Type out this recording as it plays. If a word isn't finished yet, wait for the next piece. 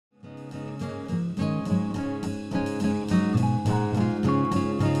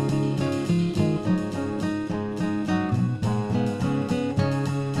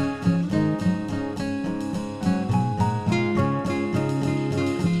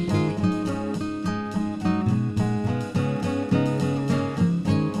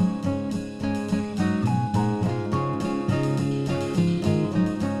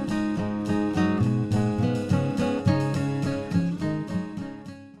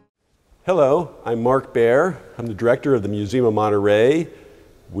Hello, I'm Mark Baer. I'm the director of the Museum of Monterey.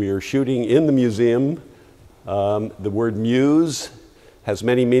 We're shooting in the museum. The word muse has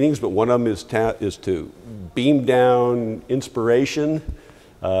many meanings, but one of them is to beam down inspiration.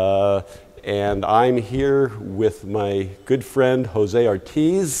 And I'm here with my good friend Jose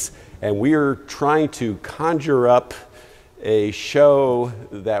Ortiz, and we are trying to conjure up a show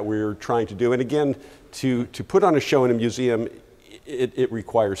that we're trying to do. And again, to put on a show in a museum, it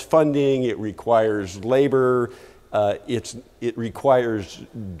requires funding, it requires labor, it requires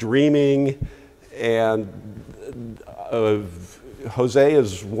dreaming, and Jose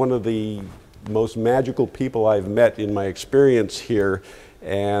is one of the most magical people I've met in my experience here,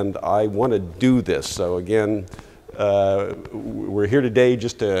 and I want to do this. So again, we're here today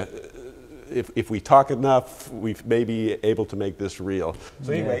just to, if we talk enough, we may be able to make this real.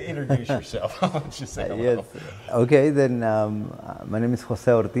 So anyway, introduce yourself. Just say hello. Yes. Okay, then my name is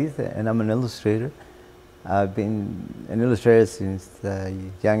Jose Ortiz, and I'm an illustrator. I've been an illustrator since the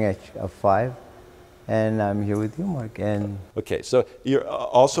young age of 5, and I'm here with you, Mark. And okay, so you're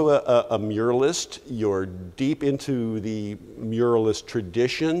also a muralist. You're deep into the muralist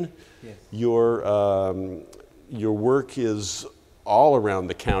tradition. yes. Your work is all around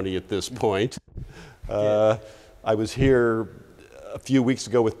the county at this point. I was here a few weeks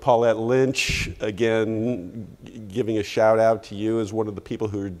ago with Paulette Lynch, again giving a shout out to you as one of the people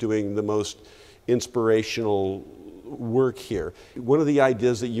who are doing the most inspirational work here. One of the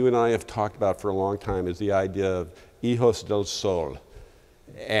ideas that you and I have talked about for a long time is the idea of Hijos del Sol,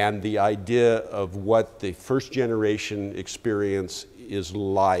 and the idea of what the first generation experience is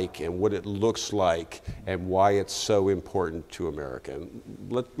like and what it looks like and why it's so important to America.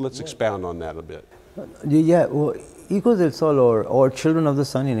 Let's expound on that a bit. Yeah, well, Hijos del Sol, or Children of the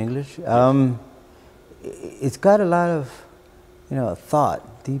Sun in English, it's got a lot of,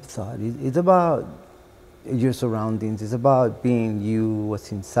 thought, deep thought. It's about your surroundings. It's about being you,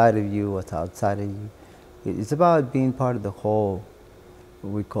 what's inside of you, what's outside of you. It's about being part of the whole,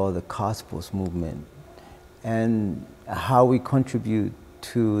 what we call the cosmos movement, and how we contribute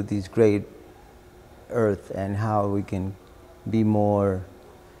to this great earth, and how we can be more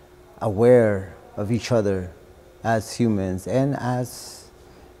aware of each other as humans, and as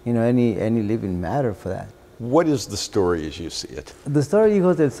any living matter for that. What is the story as you see it? The story of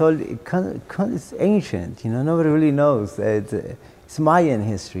Hijos del Sol, it's ancient. Nobody really knows. It's Mayan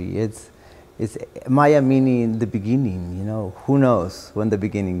history. It's Maya meaning the beginning. Who knows when the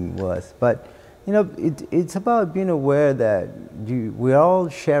beginning was? But it's about being aware that we're all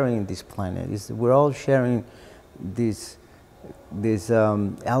sharing this planet. We're all sharing these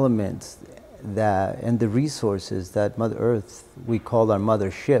elements and the resources that Mother Earth, we call our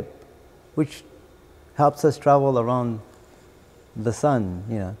mother ship, which helps us travel around the sun,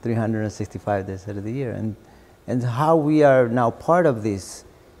 365 days out of the year, and how we are now part of this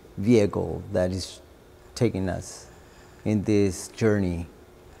vehicle that is taking us in this journey,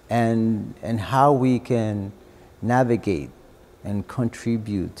 and how we can navigate and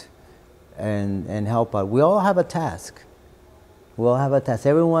contribute and help out. We all have a task. We all have a task.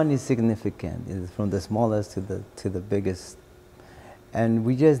 Everyone is significant, from the smallest to the biggest, and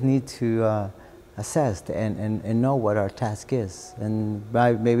we just need to assess and know what our task is. And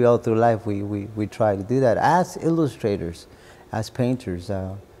maybe all through life we try to do that. As illustrators, as painters,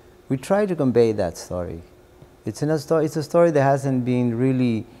 we try to convey that story. It's a story that hasn't been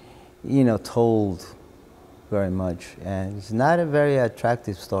really, told very much, and it's not a very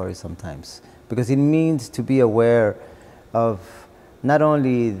attractive story sometimes, because it means to be aware of not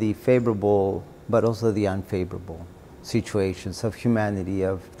only the favorable but also the unfavorable situations of humanity,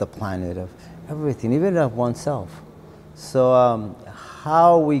 of the planet, of everything, even of oneself. So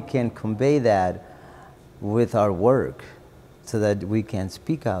how we can convey that with our work, so that we can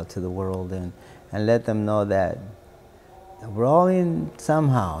speak out to the world and let them know that we're all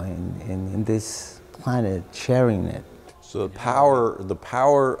somehow in this planet, sharing it. So the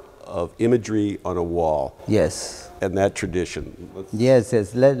power of imagery on a wall. Yes. And that tradition. Yes.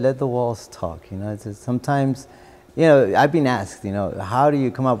 Let the walls talk. Sometimes, I've been asked, how do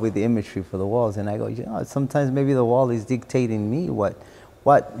you come up with the imagery for the walls? And I go, sometimes maybe the wall is dictating me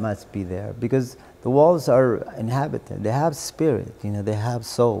what must be there, because the walls are inhabited. They have spirit. They have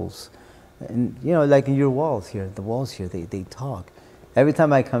souls. And like in your walls here, the walls here, they talk. Every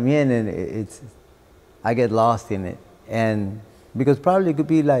time I come in, and I get lost in it, and because probably it could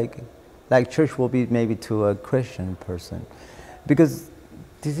be like church will be maybe to a Christian person, because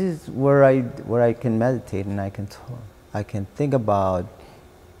this is where I can meditate, and I can talk. I can think about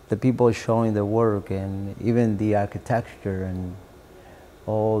the people showing the work, and even the architecture, and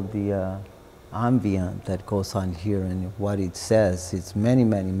all the ambient that goes on here and what it says. It's many,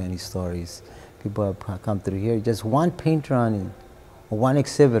 many, many stories. People have come through here. Just one painter on it, or one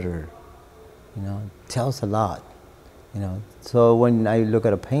exhibitor, you know, tells a lot. You know, so when I look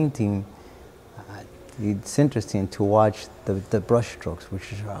at a painting, it's interesting to watch the brush strokes,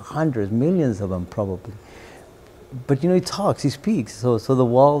 which are hundreds, millions of them probably. But you know, he talks, he speaks. So the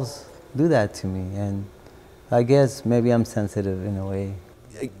walls do that to me, and I guess maybe I'm sensitive in a way.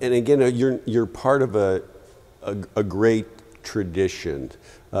 And again, you're part of a great tradition,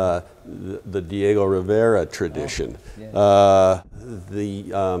 the Diego Rivera tradition. Oh,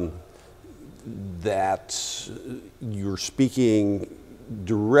 yeah. That you're speaking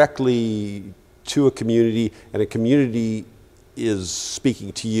directly to a community, and a community is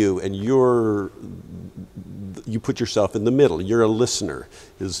speaking to you, and you put yourself in the middle. You're a listener,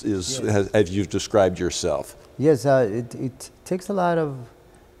 yes. As you've described yourself. Yes, it takes a lot of,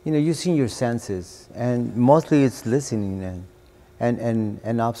 you know, using your senses, and mostly it's listening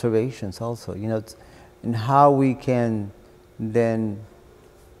and observations also, you know, and how we can then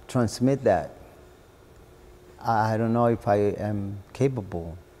transmit that. I don't know if I am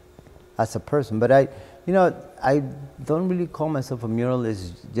capable as a person, but I don't really call myself a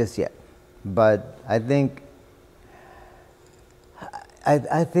muralist just yet. But I think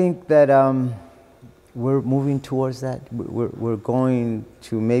that we're moving towards that. We're going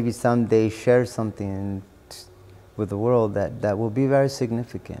to maybe someday share something with the world that will be very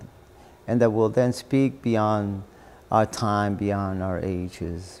significant, and that will then speak beyond our time, beyond our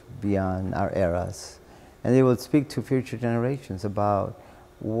ages, beyond our eras. And they will speak to future generations about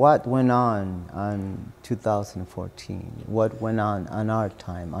what went on 2014, what went on our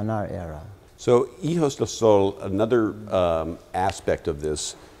time, on our era. So Hijos del Sol, another aspect of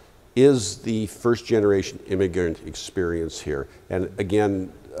this is the first generation immigrant experience here. And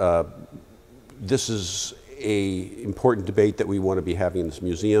again, this is an important debate that we want to be having in this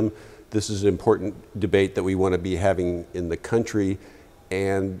museum. This is an important debate that we want to be having in the country.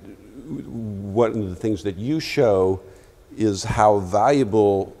 And one of the things that you show is how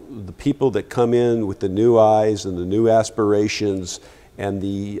valuable the people that come in with the new eyes and the new aspirations and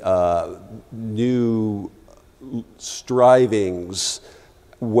the new strivings,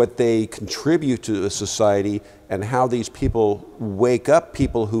 what they contribute to a society, and how these people wake up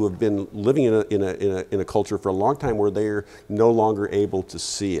people who have been living in a culture for a long time where they're no longer able to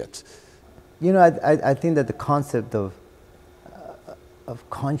see it. You know, I think that the concept of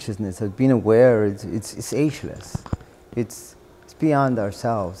consciousness, of being aware, it's ageless. It's beyond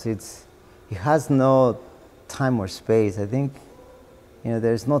ourselves. It has no time or space. I think, you know,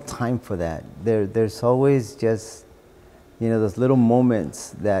 there's no time for that. There's always just, you know, those little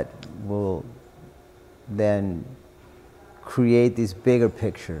moments that will then create this bigger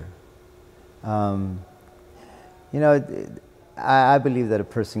picture. You know, I believe that a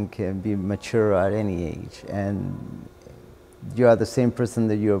person can be mature at any age, and you are the same person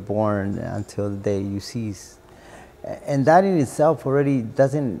that you were born until the day you cease. And that in itself already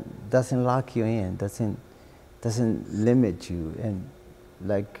doesn't lock you in, doesn't limit you, and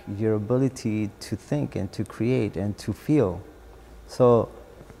like your ability to think and to create and to feel. So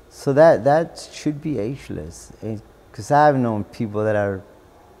that should be ageless. Because I've known people that are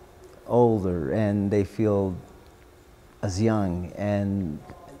older and they feel as young, and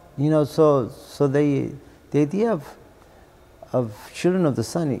you know, so the idea of children of the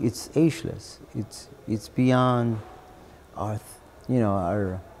sun, it's ageless. It's beyond our, you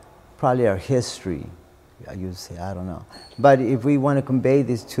know, probably our history, you say, I don't know. But if we want to convey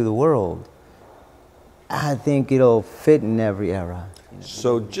this to the world, I think it'll fit in every era. You know?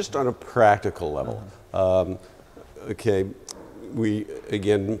 So just on a practical level, okay, we,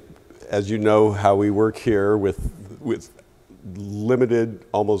 again, as you know how we work here with limited,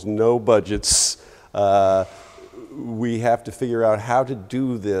 almost no budgets, we have to figure out how to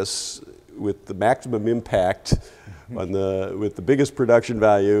do this with the maximum impact with the biggest production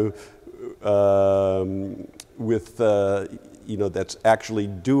value, you know, that's actually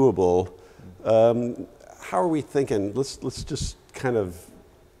doable. How are we thinking? Let's just kind of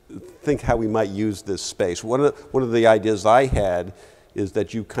think how we might use this space. One of the ideas I had is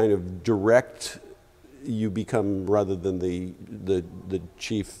that you kind of direct, you become, rather than the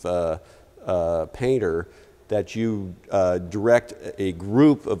chief painter, that you direct a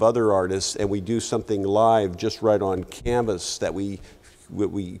group of other artists, and we do something live just right on canvas that we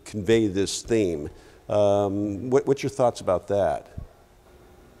convey this theme. What's your thoughts about that?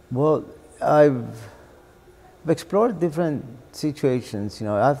 Well, I've explored different situations. You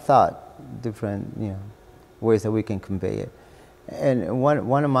know, I've thought different, you know, ways that we can convey it, And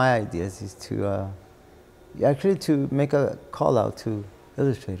one of my ideas is to actually to make a call out to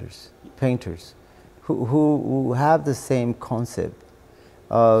illustrators, painters, who have the same concept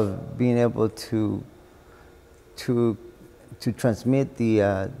of being able to transmit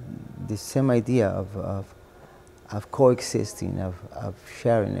the same idea of coexisting, of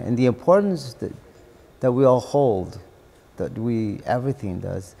sharing, and the importance that we all hold, that everything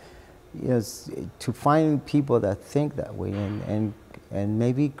does, to find people that think that way and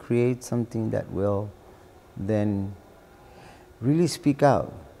maybe create something that will then really speak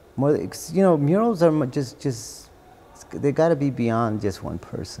out. More, murals are just they got to be beyond just one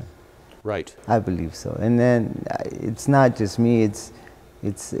person. Right. I believe so. And then it's not just me, it's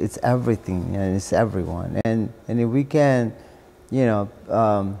everything, and it's everyone. And if we can,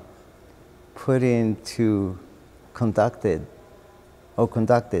 put into conduct it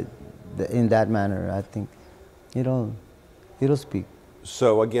in that manner, I think it'll speak.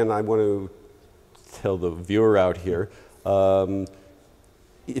 So again, I want to tell the viewer out here,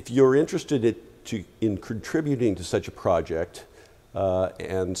 if you're interested in contributing to such a project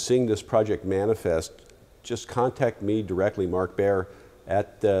and seeing this project manifest, just contact me directly, Mark Baer,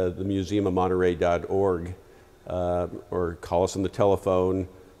 at the museumofmonterey.org, or call us on the telephone,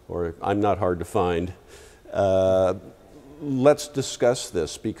 or I'm not hard to find. Let's discuss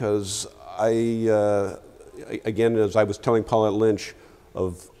this, because again, as I was telling Paulette Lynch,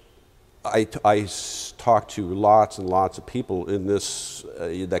 I talk to lots and lots of people in this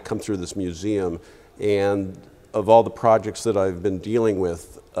that come through this museum, and of all the projects that I've been dealing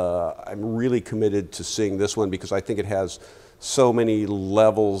with, I'm really committed to seeing this one because I think it has so many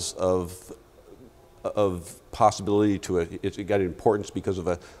levels of possibility to it. It's got importance because of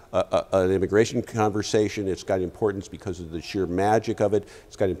an immigration conversation. It's got importance because of the sheer magic of it.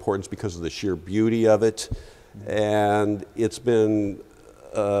 It's got importance because of the sheer beauty of it, and it's been.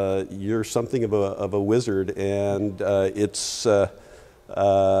 You're something of a wizard, and I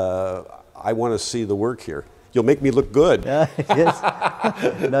want to see the work here. You'll make me look good. Yes.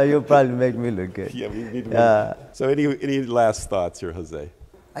 No, you'll probably make me look good. Yeah, we need to. So any last thoughts here, Jose?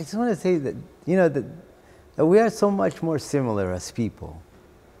 I just want to say that, that we are so much more similar as people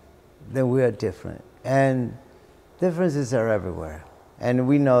than we are different. And differences are everywhere. And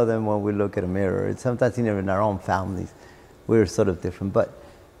we know them when we look at a mirror. And sometimes even in our own families, we're sort of different. But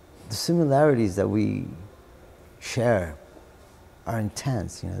the similarities that we share are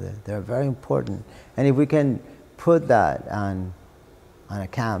intense. They're very important. And if we can put that on a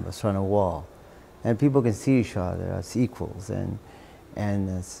canvas or on a wall, and people can see each other as equals and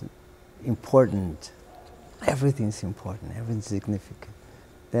as important, everything's important, everything's significant,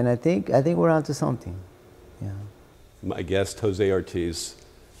 then I think we're onto something. Yeah. My guest, Jose Ortiz.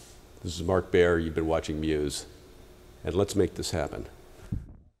 This is Mark Baer. You've been watching MUSE. And let's make this happen.